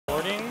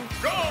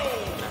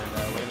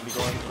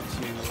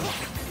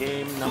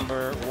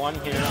number 1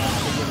 here on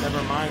Kazuki.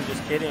 Never mind,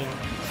 just kidding.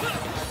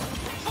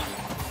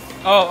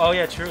 Oh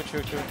yeah, true.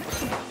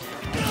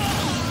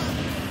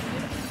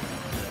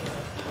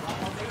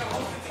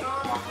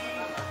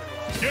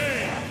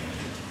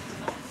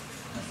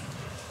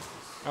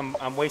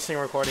 I'm wasting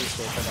recording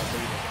space for that.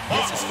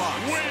 This is Fox,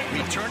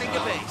 returning to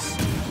base.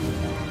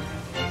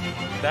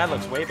 That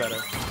looks way better.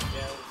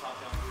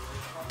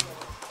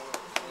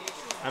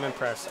 I'm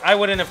impressed. I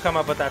wouldn't have come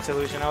up with that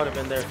solution. I would have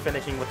been there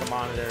finicking with the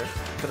monitor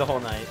for the whole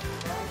night.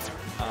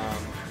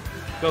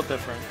 Built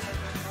different.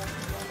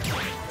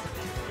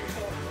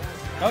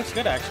 That looks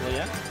good, actually,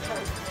 yeah.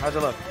 How's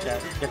it look? Yeah,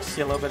 get to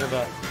see a little bit of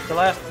the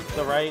left,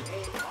 the right.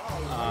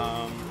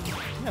 Yeah,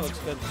 it looks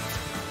good.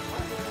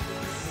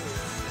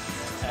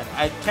 And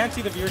I can't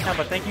see the viewer count,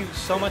 but thank you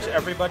so much,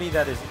 everybody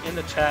that is in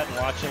the chat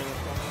watching.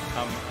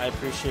 I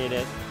appreciate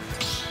it.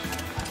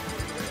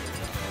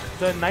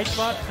 The night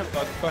bot,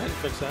 go ahead and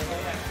fix that.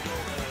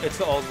 It's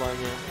the old one,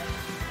 yeah.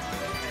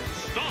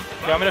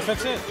 You want me to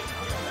fix it?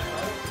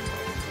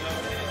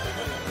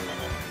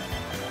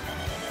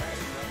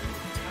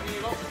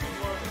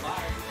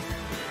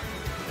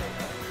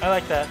 I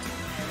like that.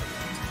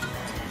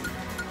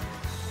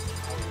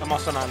 I'm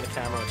also not on the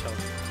camera, which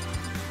helps.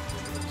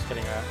 Just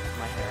getting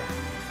my hair.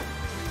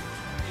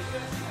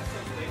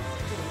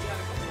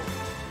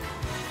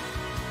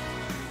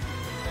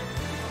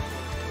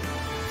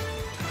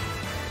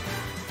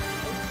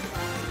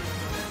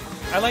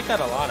 I like that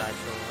a lot,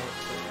 actually.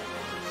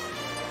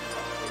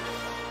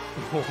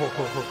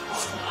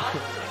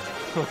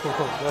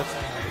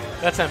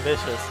 That's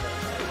ambitious.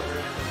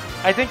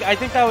 I think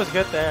that was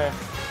good there.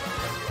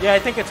 Yeah, I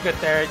think it's good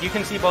there. You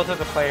can see both of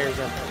the players,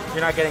 and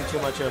you're not getting too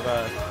much of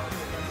a.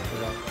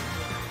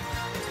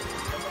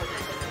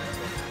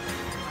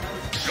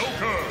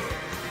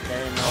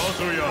 Dairy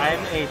milk.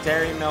 I'm a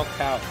dairy milk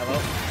cow. Hello.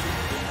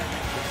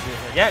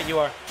 Yeah, you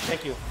are.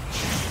 Thank you.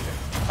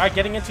 All right,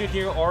 getting into it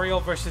here, Oriole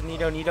versus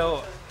Nito.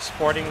 Nito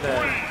sporting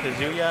the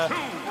Kazuya.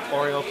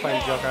 Oriole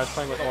playing Joker. I was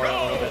playing with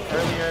Oriole a little bit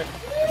earlier.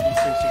 He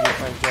seems to be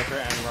playing Joker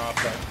and Rob.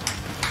 But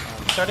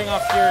starting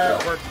off here,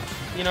 we're,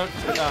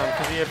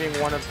 Kazuya being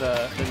one of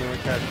the newer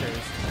characters.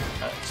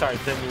 Sorry,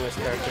 the newest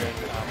character in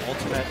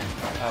Ultimate.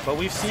 But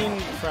we've seen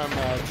from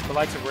the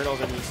likes of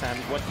Riddles and Isan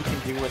what he can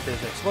do with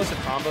his explosive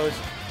combos.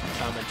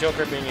 And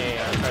Joker being a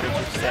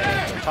strategy set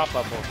at the top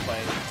level of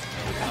play.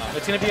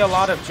 It's going to be a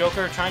lot of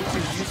Joker trying to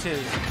use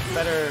his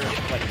better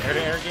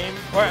air-to-air game,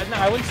 or no,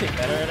 I wouldn't say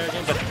better air-to-air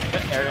game, but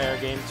air-to-air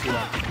game to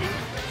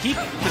keep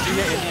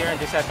Kazuya in the air and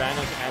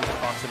disadvantage and to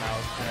box him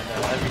out.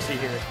 And as we see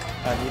here,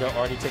 Nito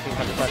already taking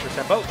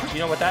 105%. But you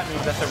know what that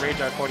means? That's a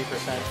rage art 40%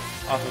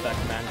 off of that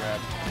command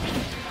grab.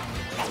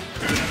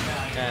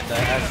 And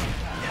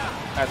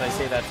as I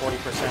say that 40%.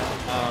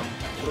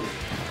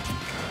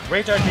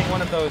 Rage art being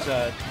one of those,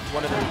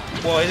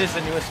 well, it is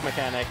the newest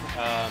mechanic.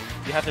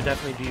 You have to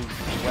definitely be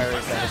wary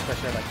of that,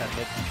 especially like that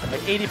mid,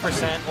 like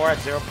 80% or at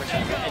 0%,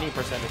 any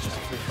percentage, just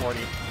a 340,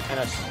 and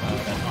that's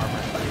that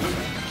armor.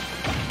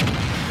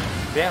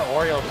 Yeah,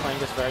 Oriole playing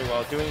this very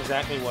well, doing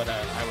exactly what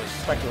I was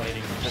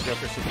speculating the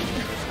Joker should be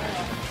doing this match.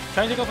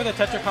 Trying to go for the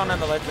Tetracon on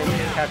the ledge, maybe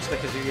catch the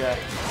Kazuya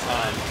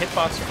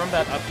hitbox from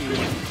that up B,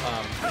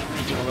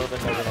 peeking a little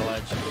bit over the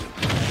ledge.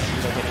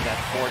 Getting that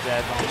 4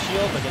 jabs on the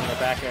shield, but getting the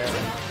back air.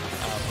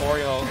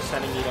 Oriole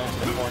sending Nito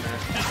into the corner.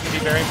 It's going to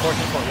be very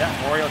important for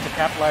Oriole to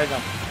capitalize on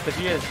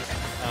Kazuya's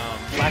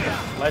lack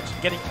of ledge,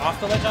 getting off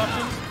the ledge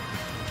options.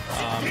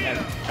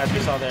 And as we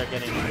saw there,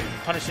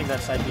 punishing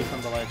that side B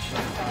from the ledge.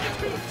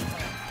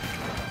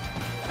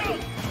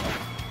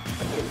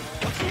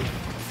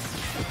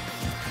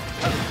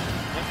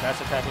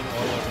 That's attacking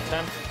Oriole's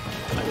attempt.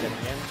 Not getting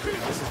in.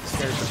 This is the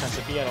scary percent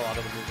to be at. A lot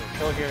of the moves will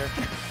kill here.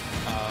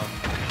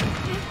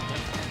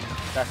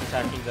 That's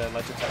attacking the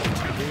ledge attack with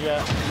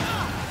Kazuya.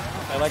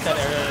 I like that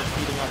area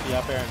feeding off the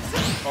up air.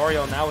 And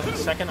Oriole now with his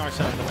second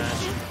Arsene of the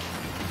match.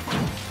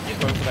 He's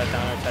going for that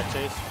down air tech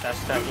chase. That's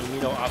attacking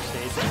Nito off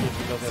stage to see if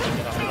he'll be able to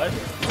get off the ledge.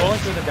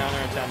 Rolling through the down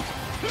air attempt.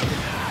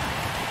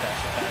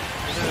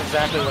 This is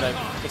exactly what I'm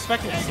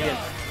expecting to see. And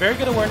very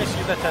good awareness to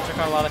use that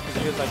Tetracon. A lot of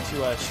Kazuyas like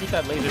to shoot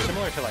that laser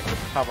similar to like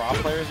how Raw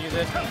players use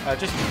it.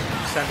 Just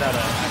sends out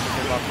a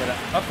active hit off there.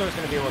 Up throw is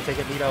going to be able to take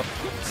it. Nito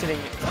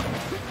sitting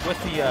with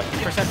the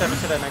percent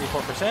deficit at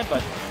 94%,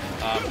 but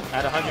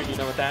at 100, you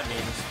know what that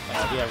means.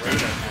 We have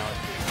Razor now.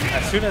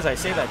 As soon as I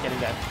say that, getting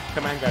that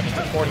command grab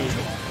into 40%.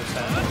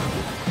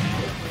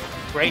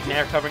 Great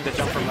nair covering the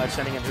jump from ledge,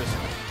 sending him into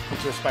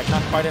a spike.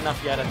 Not quite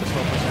enough yet at the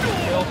slow percent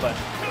kill, but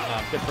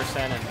good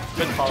percent and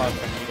good call out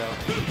from Nito.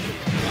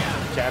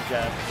 Jab,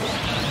 jab.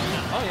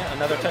 Oh yeah,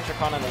 another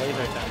Tetracon on the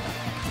laser attempt.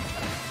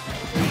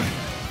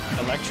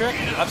 Electric?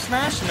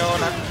 Upsmash? No,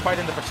 not quite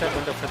in the percent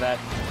window for that.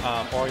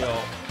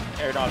 Oriole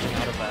air dodging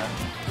out of that.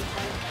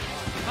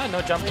 No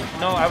jumping.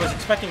 No, I was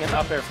expecting an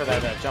up air for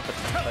that jump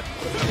attempt, but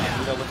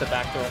Nito with the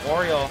back throw.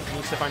 Oriole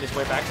needs to find his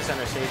way back to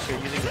center stage here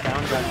using the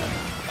down jump,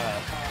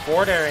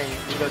 forward airing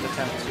Nito's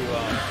attempt to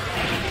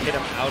get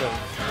him out of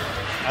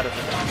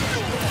the down.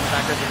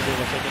 Backers going to be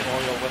able to take an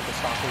Oriole with the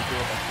stock through,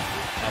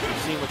 but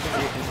we've seen what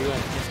Kazuya can do and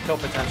his kill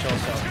potential,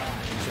 so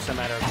It's just a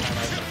matter of time.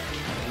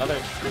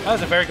 That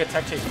was a very good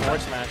tech chase forward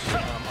smash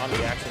on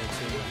reaction. It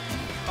seemed.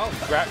 Oh,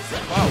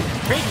 wow,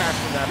 great match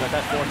from that, but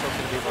that forward tilt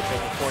going to be able to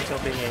take it. Forward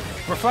tilt being a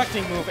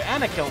reflecting move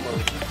and a kill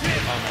move.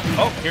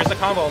 Oh, here's the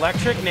combo.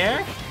 Electric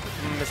Nair.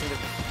 Missing the...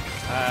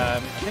 I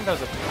think that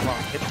was a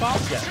wrong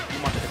hitbox. Yeah,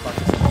 you want the hitbox.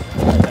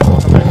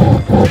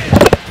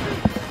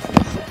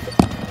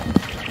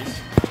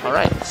 All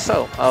right,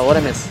 so what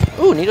I miss?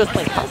 Ooh, Nito's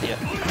playing Kazuya.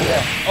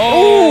 Yeah.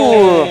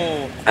 Oh!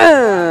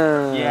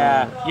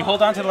 Yeah, you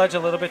hold on to the ledge a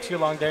little bit too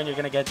long there, and you're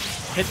gonna get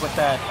hit with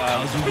that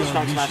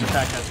strong smash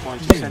attack that's going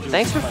to send you.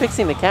 Thanks for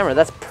fixing the camera.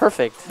 That's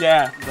perfect.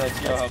 Yeah, that's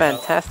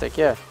fantastic.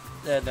 Yeah.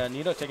 And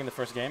Nito taking the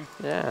first game.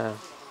 Yeah.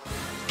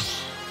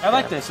 I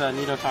like this.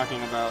 Nito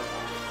talking about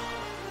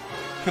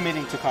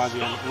committing to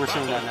Kazuya. We're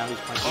seeing that now. He's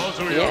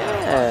playing.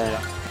 Yeah.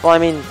 Well, I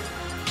mean,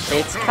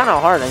 it's kind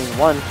of hard. I mean,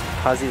 one,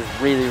 Kazuya is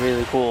really,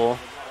 really cool.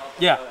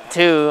 Yeah.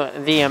 Two,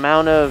 the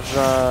amount of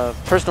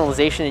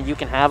personalization that you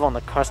can have on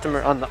the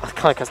on the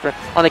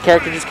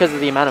character just because of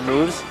the amount of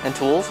moves and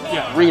tools.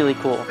 Yeah. Really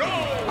cool.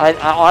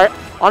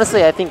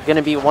 Honestly, I think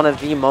gonna be one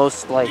of the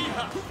most like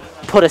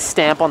put a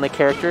stamp on the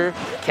character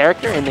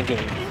in the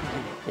game.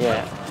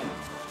 Yeah.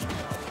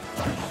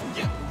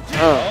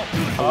 Oh,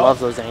 I love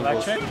those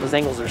angles. Electric. Those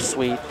angles are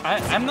sweet.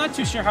 I'm not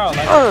too sure how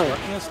electric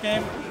works in this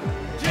game.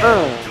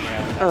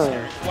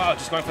 Wow,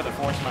 just going for the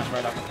forward smash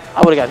right up.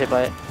 I would have got hit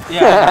by it.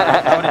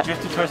 Yeah, I would have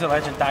drifted towards the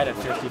ledge and died at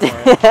 50 for it.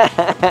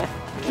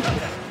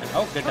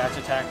 Oh, good dash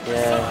attack.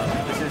 Yeah.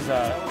 This is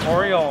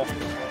Oriole.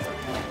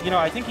 You know,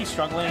 I think he's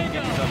struggling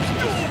against his own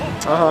skills.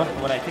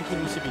 What I think he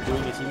needs to be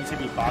doing is he needs to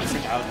be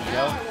boxing out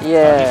Nito.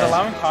 Yeah. He's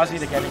allowing Kazuya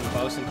to get in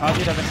close, and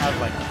Kazuya doesn't have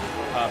like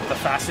the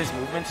fastest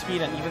movement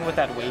speed, and even with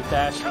that wave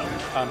dash,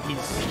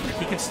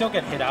 he can still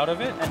get hit out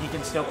of it, and he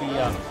can still be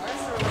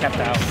kept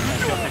out. I'm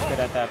still pretty good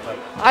at that. But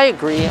I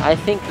agree. I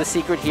think the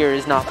secret here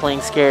is not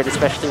playing scared,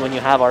 especially when you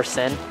have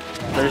Arsene.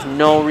 There's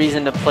no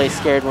reason to play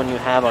scared when you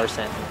have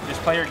Arsene.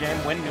 Just play your game,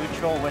 win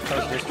neutral with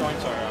those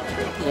disjoints, or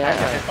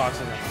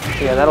hitboxes.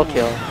 Yeah, that'll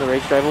kill. The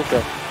rage drive will kill.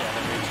 Yeah,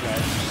 the rage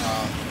drive.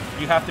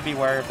 You have to be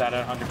aware of that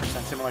at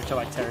 100%, similar to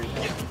like Terry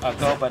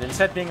Go, but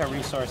instead being a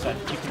resource that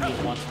you can use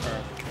once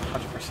per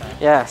 100%.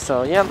 Yeah,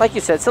 so yeah, like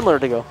you said, similar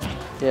to Go.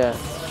 Yeah.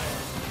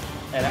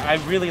 And I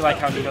really like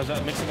how Nito's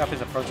mixing up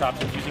his approach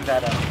options, using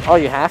that. Oh,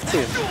 you have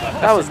to.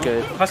 That was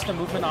good. Custom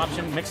movement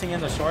option, mixing in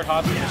the short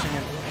hops, mixing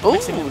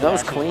in that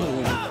was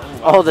clean.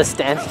 Oh, the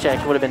stance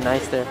check would have been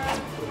nice there.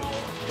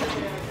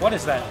 What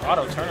is that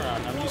auto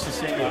turnaround? I'm used to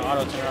seeing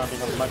auto turnaround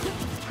being much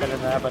better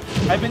than that, but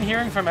I've been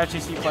hearing from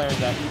FGC players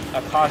that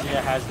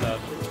Kazuya has the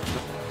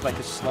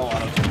slow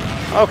auto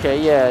turnaround. Okay,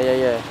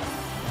 yeah.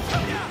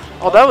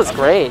 Oh, that was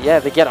great. Yeah,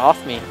 the get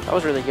off me. That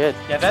was really good.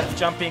 Yeah, that's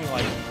jumping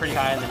like pretty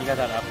high, and then you got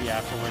that uppy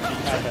afterwards.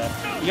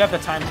 You have the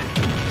time to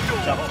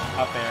jump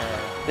up air.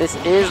 This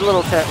is a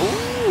little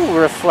ooh,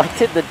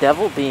 reflected the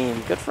devil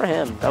beam. Good for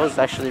him. That was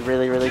actually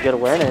really, really good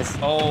awareness.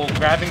 Oh,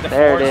 grabbing the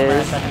there it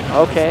is.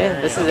 Okay,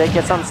 this is it.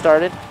 Get something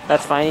started.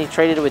 That's fine. He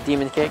traded it with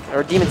demon kick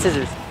or demon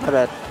scissors. My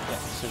bad. Yeah,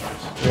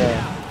 scissors.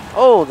 Yeah.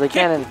 Oh, the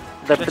cannon.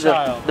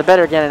 The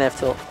better Ganon F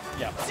tilt.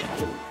 Yeah.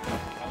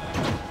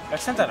 I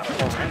sent that a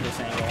horrendous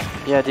angle.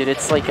 Yeah, dude,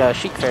 it's like a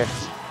Sheik Fair.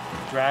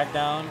 Drag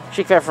down.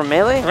 Sheik Fair from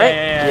Melee, right?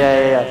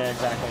 Yeah,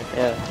 exactly.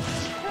 Yeah.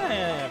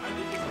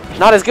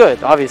 Not as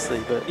good, obviously,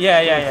 but.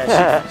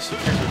 Yeah. Sheik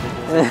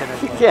Fair's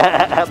ridiculous.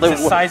 Yeah. It's the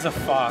size of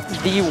Fox.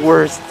 The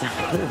worst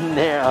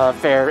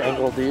fair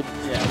angle, dude.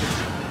 Yeah.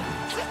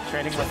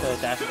 Trading with the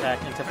dash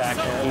attack into back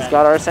air. He's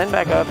got Arsene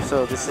back up,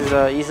 so this is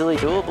easily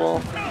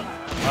doable.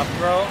 Up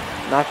throw.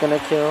 Not gonna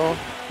kill.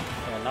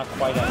 Not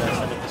quite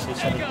at it. He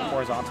said it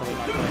horizontally,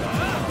 not quite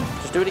on.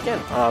 Just do it again.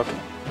 Oh, okay.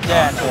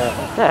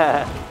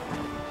 Yeah.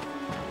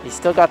 He's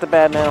still got the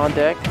bad man on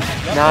deck.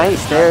 Yep.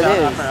 Nice. There it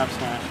is.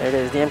 There it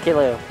is. The MK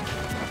Leo.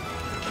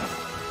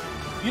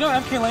 You know,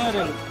 MK Leo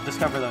didn't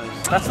discover those.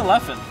 That's the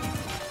Leffen.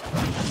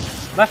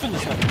 Leffen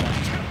discovered that.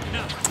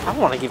 I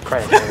want to give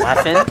credit to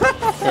Leffen.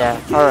 Yeah.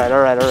 All right. All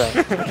right.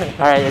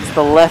 It's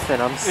the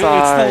Leffen. I'm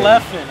sorry. It's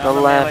the Leffen. The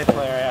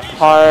Leffen.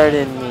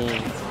 Pardon me.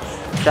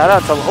 Shout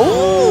out to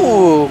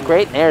ooh,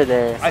 great nair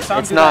there.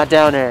 It's not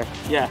down air.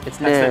 Yeah, it's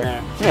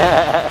nair.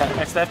 Yeah,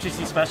 it's the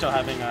FGC special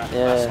having a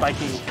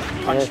spiky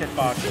punch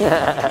hitbox.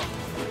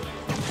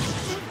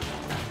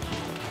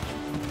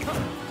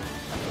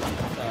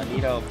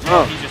 Nito,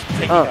 he's just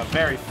taking a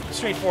very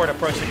straightforward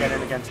approach to get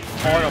in against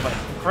Oriole, but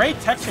great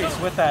tech chase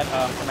with that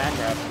command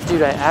grab.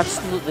 Dude, I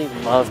absolutely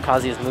love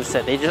Kazuya's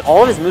moveset.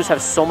 All of his moves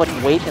have so much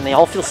weight, and they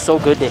all feel so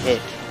good to hit.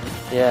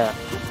 Yeah.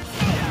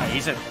 I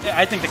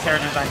think the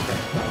character design's great.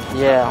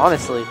 Yeah,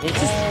 honestly. He's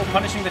just,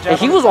 punishing the jab.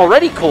 He was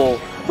already cool.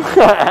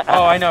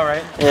 Oh, I know,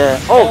 right? Yeah.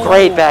 Oh,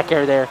 great back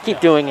air there.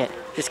 Keep doing it.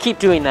 Just keep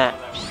doing that.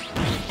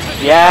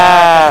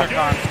 Yeah.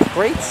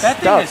 Great that stuff.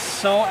 Thing is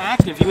so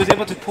active. He was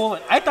able to pull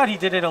it. I thought he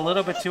did it a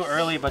little bit too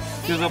early, but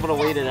he was able to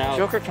wait it out.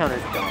 Joker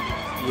counter's done.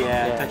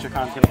 Yeah,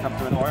 Tetracon's going to come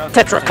through an Oriole.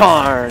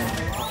 Tetracon.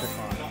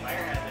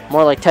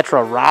 More like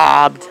Tetra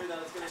robbed.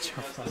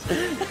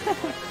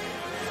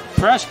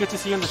 Fresh, good to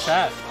see you in the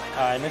chat.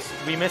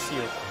 We miss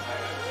you.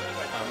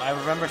 I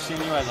remember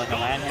seeing you at like a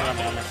LAN here on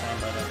the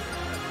MSN, but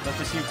love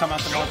to see you come out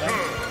to more events.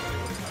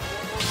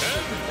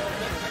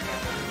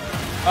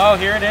 Oh,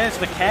 here it is,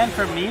 the Ken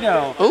from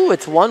Nito. Ooh,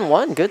 it's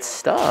 1-1. Good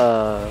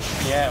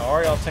stuff. Yeah,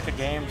 Oriole took a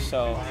game,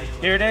 so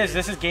here it is.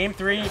 This is game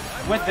 3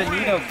 with the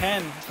Nito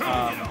Ken.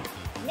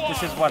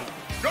 This is what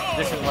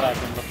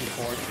I've been looking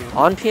forward to.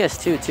 On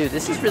PS2 too.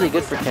 This is really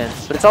good for Ken,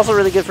 but it's also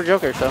really good for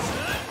Joker. So.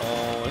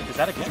 Oh, is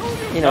that a game?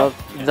 You know,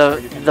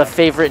 the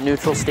favorite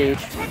neutral stage.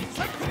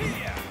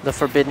 The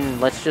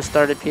forbidden. Let's just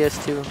start at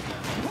PS2.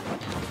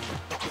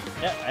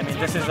 Yeah, I mean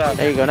this is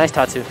there you go, nice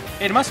Tatsu.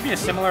 It must be a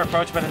similar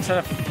approach, but instead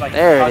of like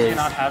Kazuki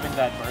not having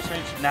that burst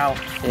range, now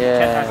yeah.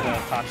 Ken has the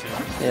top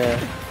tier. Yeah.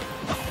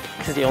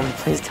 Because he only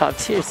plays top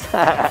tiers.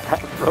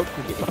 Broke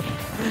me.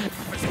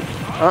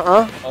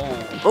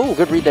 Oh,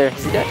 good read there.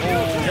 Is he dead?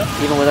 Yep.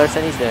 Even with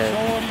Arsene, he's dead.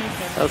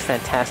 That was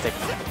fantastic.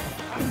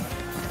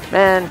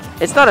 Man,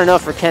 it's not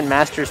enough for Ken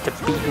Masters to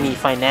beat me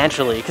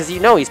financially, because you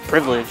know he's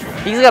privileged.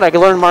 He's got to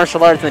learn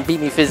martial arts and beat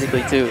me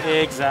physically too.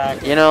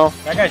 Exactly. You know?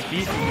 That guy's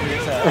beasting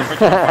you.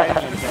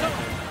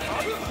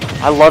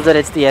 I love that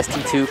it's the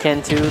ST2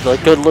 Ken too, the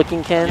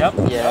good-looking Ken. Yep.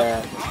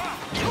 Yeah.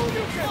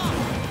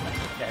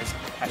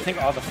 I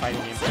think all the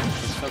fighting games are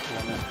so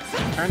cool. Man.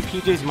 Turn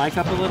PJ's mic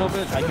up a little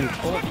bit. I can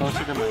pull it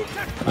closer to my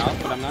mouth,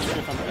 but I'm not sure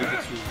if I'm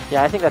able to.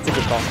 Yeah, I think that's a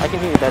good call. I can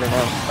hear you better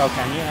now. Oh,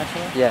 can you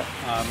actually? Yeah.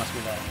 Must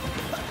be that.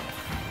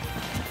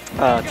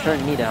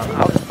 Turn me down.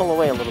 I'll just pull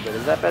away a little bit.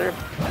 Is that better?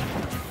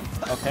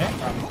 Okay.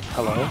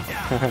 Hello.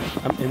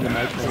 I'm in the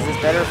mic. Is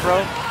this better,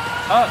 bro?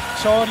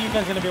 So you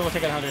guys going to be able to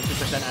take it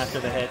 102% after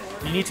the hit.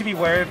 You need to be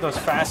wary of those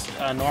fast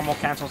normal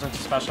cancels into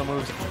special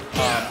moves.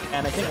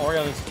 And I think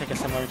Oriole needs to take a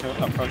similar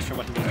approach to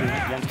what he was doing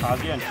against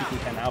Kazuki and keeping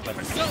Ken out. But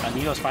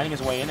Nito's finding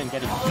his way in and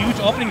getting huge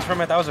openings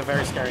from it. That was a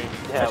very scary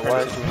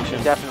situation.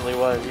 It definitely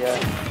was, yeah.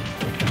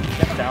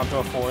 Down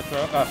throw, forward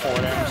throw,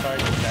 forward air, I'm sorry,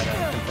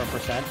 that confirm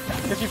percent.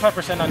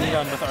 55% on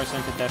Nito and with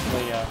Arsene could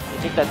definitely... I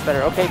think that's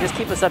better. Okay, just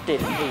keep us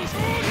updated, please.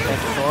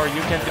 Sure,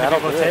 you can be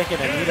able to take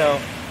it, and Nito,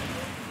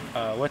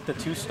 with the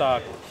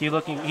 2-stock, he's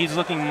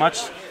looking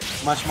much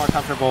more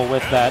comfortable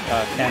with that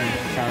Ken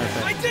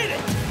counter. I did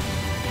it!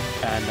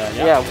 And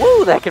yeah,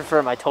 woo, that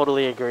confirmed. I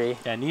totally agree.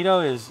 Yeah,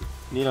 Nito's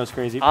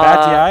crazy.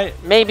 Bad DI?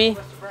 Maybe.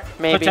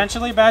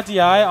 Potentially bad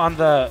DI on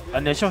the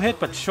initial hit,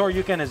 but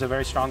Shoryuken is a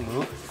very strong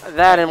move.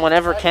 That, and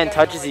whenever Ken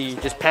touches you, you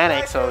just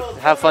panic, so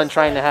have fun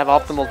trying to have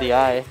optimal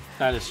DI.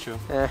 That is true.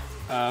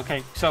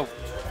 Okay, so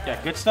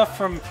yeah, good stuff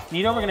from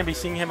Nito. We're going to be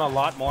seeing him a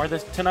lot more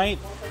tonight,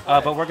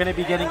 but we're going to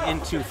be getting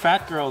into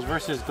Fat Girls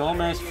versus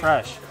Gomez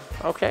Fresh.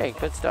 Okay,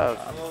 good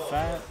stuff.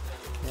 Fat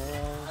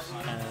Girls.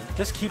 And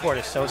this keyboard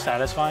is so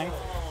satisfying.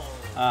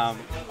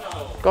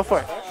 Go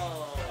for it.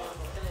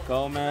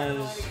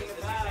 Gomez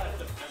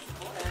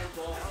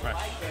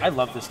Fresh. I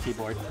love this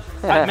keyboard.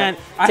 Man,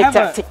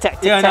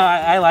 tic-tac. Yeah, no,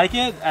 I like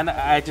it, and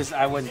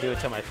I wouldn't do it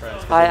to my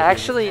friends.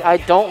 I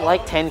don't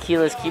like 10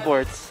 keyless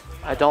keyboards.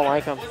 I don't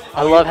like them.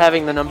 I love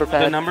having the number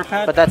pad. The number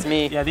pad? But that's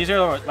me. Yeah, these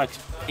are like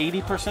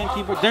 80%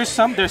 keyboard. There's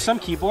some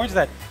keyboards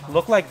that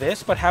look like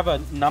this, but have a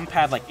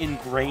numpad like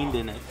ingrained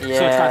in it. Yeah.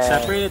 So it's not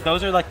separated.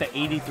 Those are like the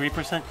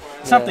 83%.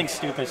 Something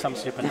stupid, some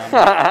stupid number.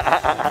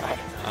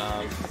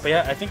 But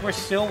yeah, I think we're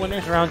still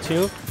winners round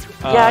 2.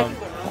 Okay.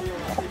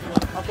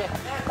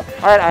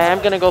 All right, I am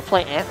going to go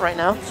play Ant right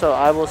now, so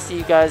I will see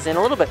you guys in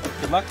a little bit.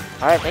 Good luck.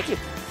 All right, thank you.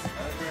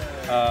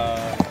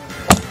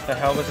 The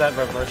hell was that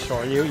reverse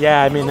Shoryu?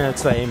 Yeah, I mean,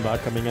 it's the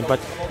aimbot coming in. But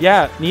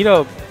yeah,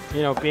 Nito,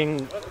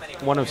 being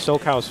one of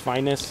SoCal's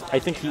finest, I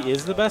think he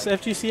is the best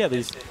FGC, at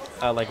least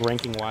like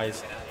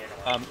ranking-wise.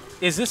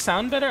 Is this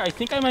sound better? I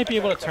think I might be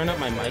able to turn up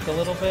my mic a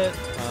little bit.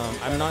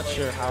 I'm not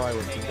sure how I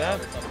would do that,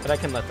 but I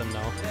can let them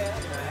know.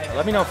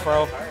 Let me know,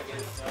 Fro.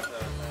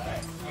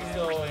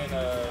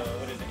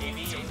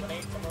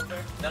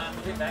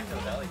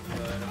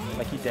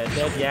 Like he dead?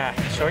 Yeah,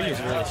 Shoryu is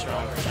really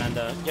strong. And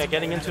yeah,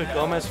 getting into it,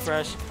 Gomez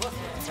Fresh.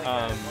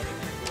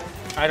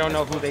 I don't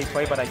know who they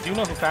play, but I do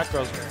know who Fat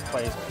Girls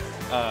plays.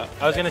 I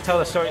was going to tell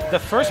the story. The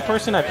first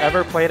person I've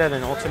ever played at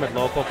an Ultimate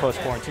Local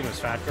post-quarantine was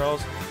Fat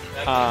Girls.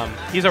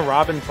 He's a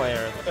Robin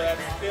player.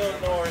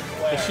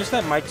 It's just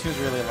that mic 2 is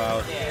really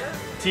loud.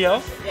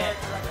 T.O.?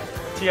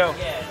 T.O.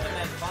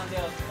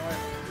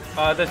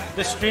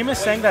 The stream is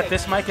saying that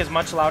this mic is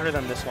much louder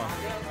than this one.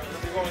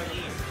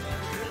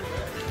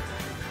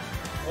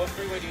 What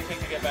freeway do you take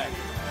to get back? In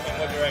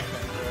what direction?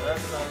 That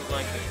sounds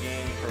like the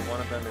game for one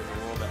of them is a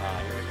little bit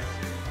higher.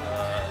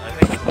 I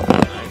think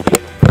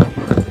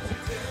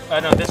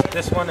No,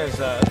 this one is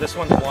this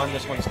one's 1,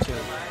 this one's 2.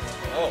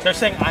 Oh. They're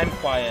saying I'm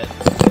quiet.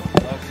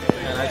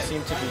 Okay. And I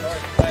seem to be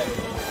quiet.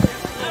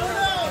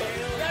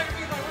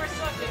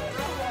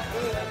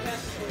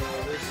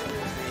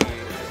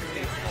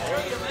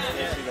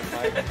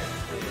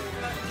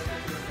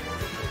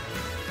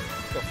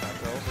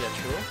 Yeah,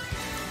 true.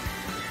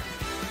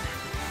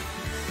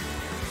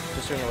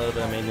 Just doing a little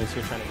bit of maintenance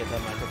here, trying to get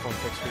that microphone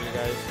fixed for you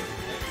guys.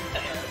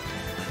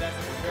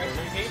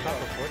 Stop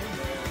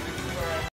recording?